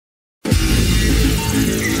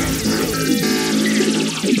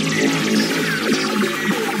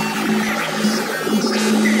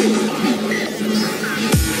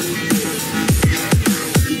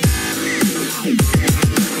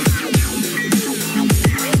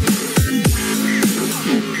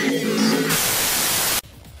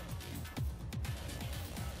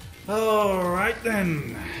Alright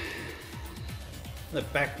then. They're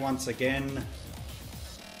back once again.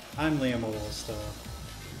 I'm Liam Allstar.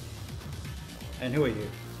 And who are you?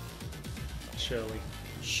 Shirley.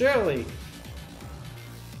 Shirley!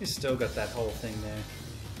 You still got that whole thing there.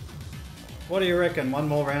 What do you reckon? One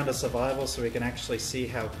more round of survival so we can actually see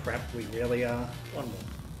how crap we really are? One more.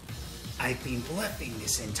 I've been bluffing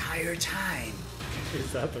this entire time.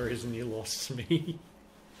 Is that the reason you lost me?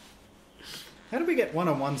 How do we get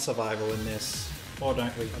one-on-one survival in this? Or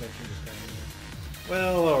don't we? I don't think it's going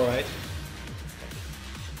Well, alright.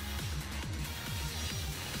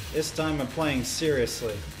 This time I'm playing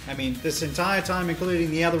seriously. I mean, this entire time,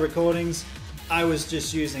 including the other recordings, I was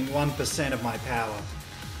just using 1% of my power.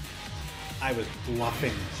 I was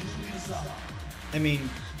bluffing. I mean,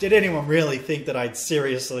 did anyone really think that I'd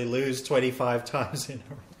seriously lose 25 times in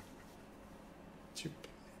a row? Too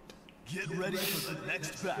bad. Get ready for the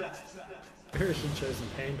next battle. Irishman chosen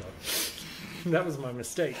panda. That was my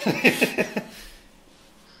mistake.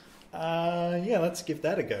 Yeah, let's give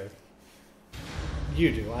that a go.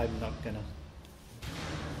 You do, I'm not gonna.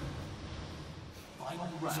 Final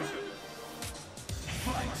round.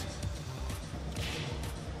 Fight.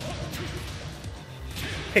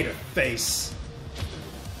 Hate her face.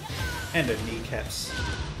 And her kneecaps.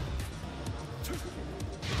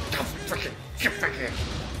 Oh, frickin' get back here.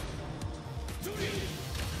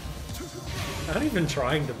 I'm not even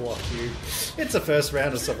trying to block you. It's the first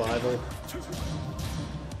round of survival.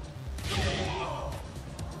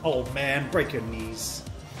 Old man, break your knees.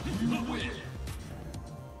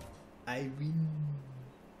 I win.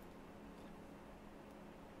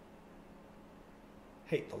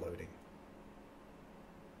 Hate the loading.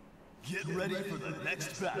 Get ready for the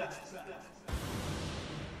next battle.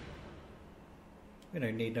 We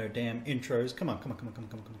don't need no damn intros. Come on, come on, come on, come on,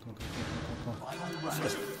 come on, come on, come on, come on, come on. Final round.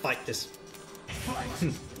 Let's fight this.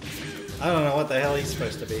 Fight. I don't know what the hell he's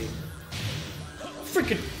supposed to be.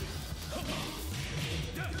 Freaking.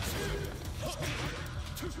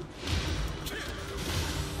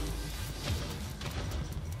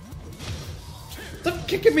 Stop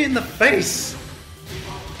kicking me in the face!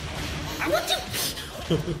 I want to.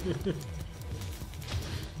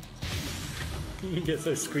 You get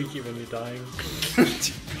so squeaky when you're dying.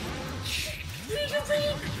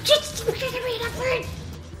 Just kick me in the face!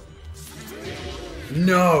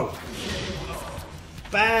 No!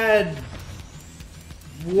 Bad.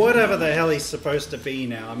 Whatever the hell he's supposed to be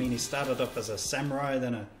now. I mean, he started off as a samurai,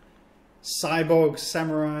 then a cyborg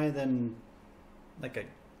samurai, then like a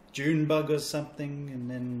June bug or something, and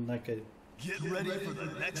then like a... Get ready for the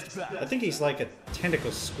next battle. I think he's like a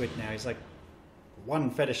tentacle squid now. He's like one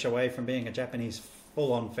fetish away from being a Japanese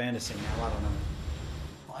full-on fantasy now. I don't know.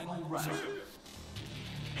 Final round.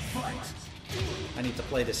 Fight. I need to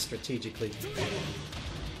play this strategically.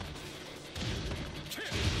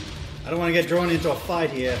 I don't want to get drawn into a fight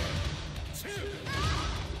here.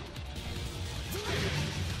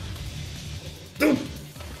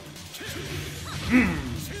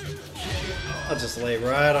 I'll just lay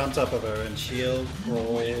right on top of her and she'll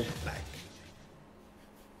roll back.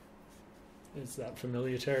 Is that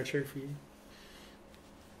familiar territory for you?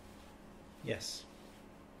 Yes.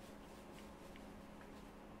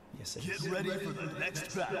 Yes, it Get is. ready for the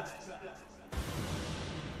next battle.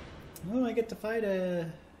 Oh, I get to fight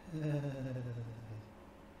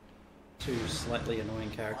two slightly annoying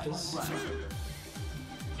characters.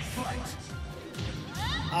 Fight.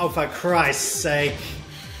 Oh, for Christ's sake!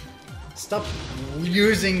 Stop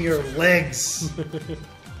using your legs!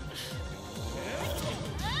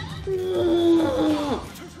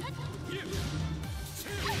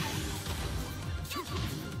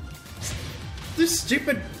 These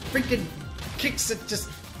stupid freaking kicks that just...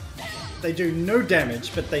 They do no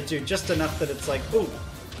damage, but they do just enough that it's like, oh,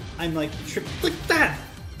 I'm like, like that!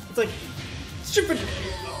 It's like, stupid!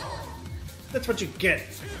 That's what you get.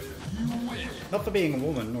 Not for being a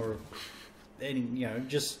woman, or any, you know,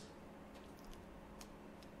 just...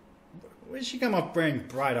 Where'd she come up wearing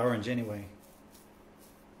bright orange anyway?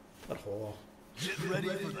 What whore. Get ready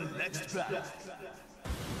for the next battle.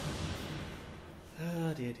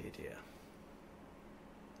 Ah, dear, dear, dear.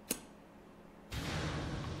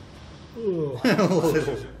 Ooh.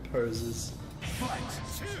 Little poses. Fight.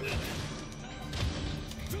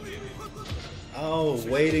 Oh,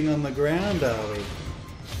 waiting on the ground, are we?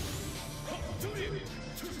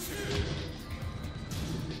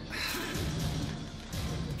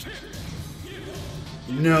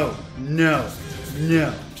 No, no,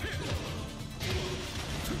 no.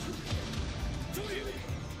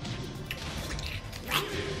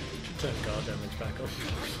 Turn guard damage back off.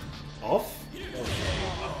 Off?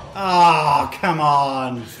 Oh, come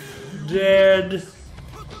on. Dead.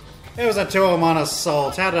 It was a 2 on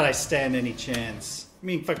assault. How did I stand any chance? I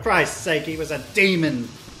mean, for Christ's sake, he was a demon.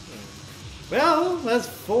 Well, that's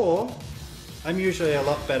 4. I'm usually a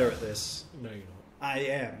lot better at this. No, you're not. I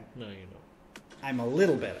am. No, you're not. I'm a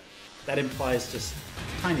little better. That implies just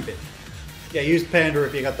a tiny bit. Yeah, use Panda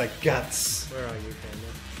if you got the guts. Where are you, Panda?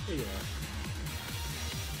 Here you are.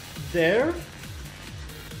 There.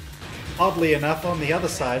 Oddly enough, on the other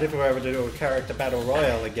side, if we were ever to do a character battle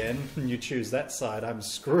royale again, and you choose that side, I'm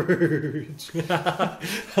screwed. Come on!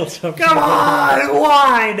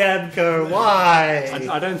 Why, Namco? Why?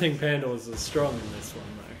 I don't think Panda was as strong in this one,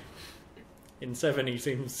 though. In 7, he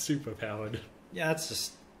seems super powered. Yeah, that's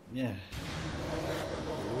just... yeah.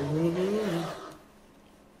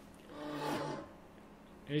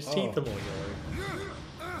 His teeth are more yellow.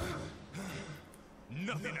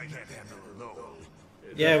 Nothing I can't handle alone.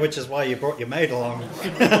 Yeah, which is why you brought your mate along.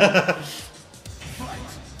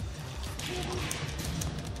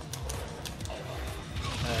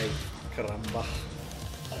 Ay, caramba.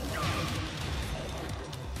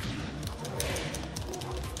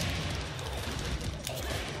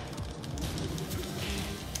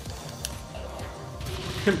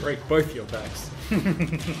 Break both your backs.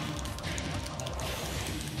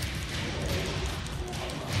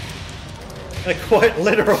 Like, quite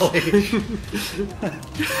literally.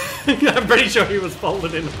 I'm pretty sure he was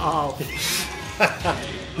folded in half.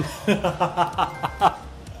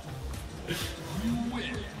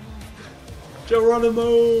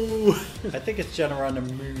 Geronimo! I think it's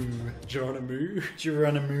Geronimo. Geronimo?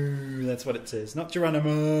 Geronimo, that's what it says. Not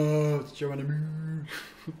Geronimo, it's Geronimo.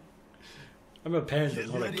 I'm a panda,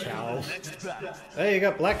 not a cow. Hey, you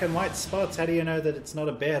got black and white spots. How do you know that it's not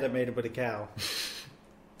a bear that made it with a cow?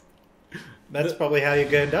 That's probably how you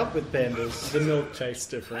end up with pandas. The milk tastes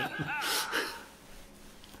different.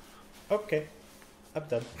 Okay, I'm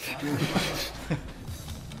done.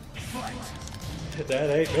 That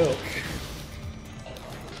ain't milk.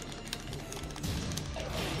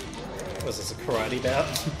 Was this a karate bout?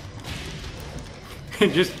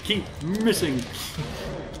 Just keep missing.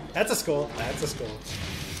 That's a score. That's a score.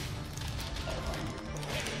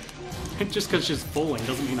 Just because she's falling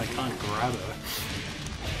doesn't mean I can't grab her.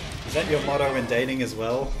 Is that your motto in dating as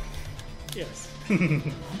well? Yes.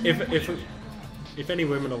 If any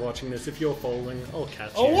women are watching this, if you're falling, I'll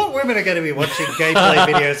catch Oh, you. what women are going to be watching gameplay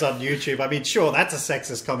videos on YouTube? I mean, sure, that's a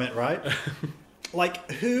sexist comment, right? Like,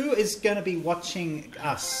 who is going to be watching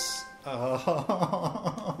us? Get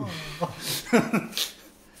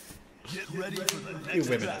ready for the next You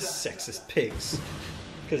women are battle. sexist pigs.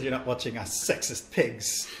 Because you're not watching us sexist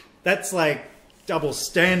pigs. That's like double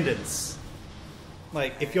standards.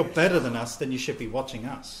 Like, if you're better than us, then you should be watching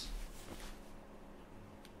us.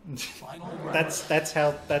 Final round. That's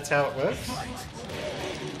how it works.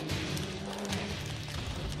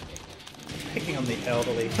 Picking on the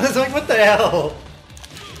elderly. I was like, what the hell?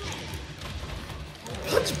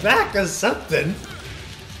 Punch back or something.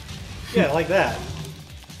 Yeah, like that.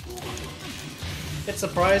 It's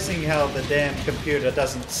surprising how the damn computer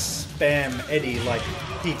doesn't spam Eddie like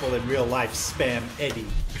people in real life spam Eddie.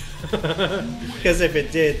 Because if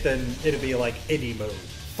it did, then it'd be like Eddie mode.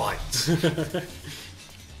 Fight.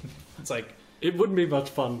 It's like, It wouldn't be much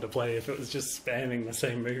fun to play if it was just spamming the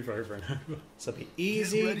same move over and over. so it'd be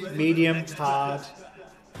easy, medium, hard,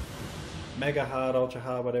 mega hard, ultra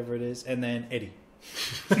hard, whatever it is, and then Eddie.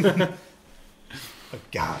 Oh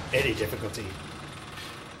god, Eddie difficulty.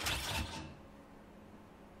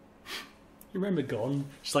 You remember Gone?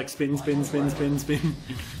 Just like spin, spin, spin, spin, spin.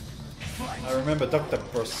 I remember Dr.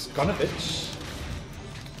 Broskonovich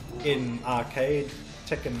in arcade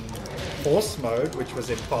Tekken Force mode, which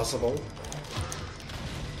was impossible.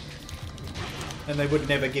 And they would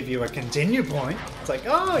never give you a continue point. It's like,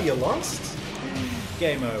 oh, you lost?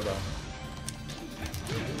 Game over.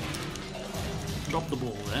 Drop the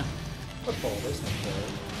ball there. What ball? There's no ball.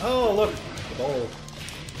 Oh, look! The ball.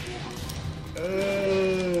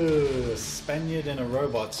 Oh, Spaniard and a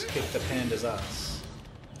robot kicked the panda's ass.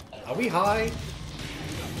 Are we high?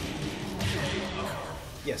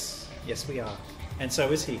 Yes. Yes, we are. And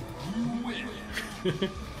so is he.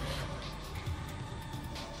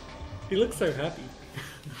 He looks so happy.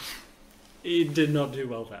 He did not do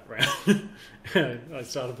well that round. I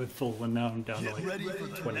started with full and now I'm down to Get ready like for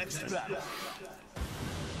the 20%. next battle.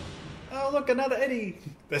 Oh, look, another Eddie.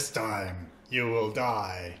 This time, you will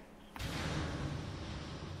die.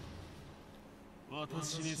 I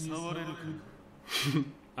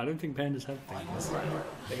don't think pandas have things.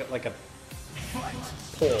 They got like a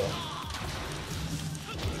paw.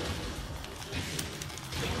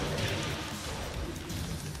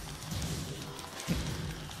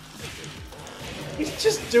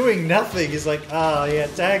 just doing nothing. He's like, oh yeah,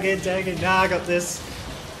 tag in. Nah, I got this.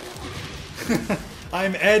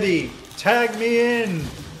 I'm Eddie. Tag me in.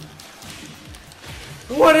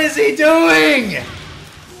 What is he doing?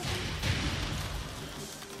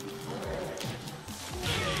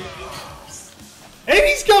 And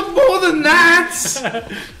he's got more than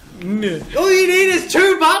that! All you need is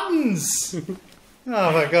 2 buttons!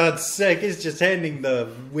 Oh my god's sake, he's just handing the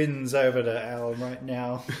wins over to Alan right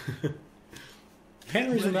now.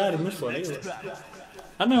 Panda isn't bad in this one either.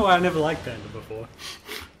 I don't know why I never liked Panda before.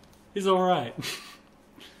 He's alright.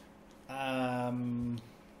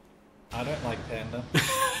 I don't like Panda.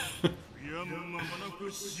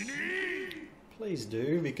 Please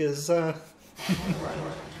do, because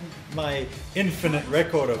my infinite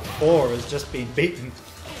record of 4 has just been beaten.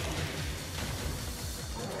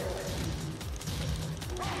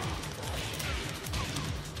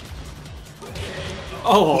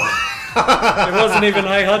 Oh! It wasn't even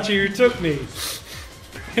Heihachi who took me.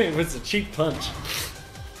 It was a cheap punch.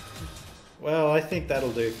 Well, I think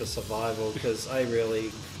that'll do for survival, because I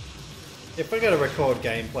really... If we're going to record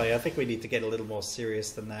gameplay, I think we need to get a little more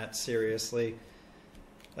serious than that, seriously.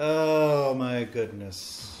 Oh my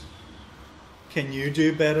goodness. Can you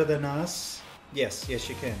do better than us? Yes, you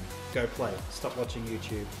can. Go play. Stop watching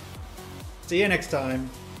YouTube. See you next time.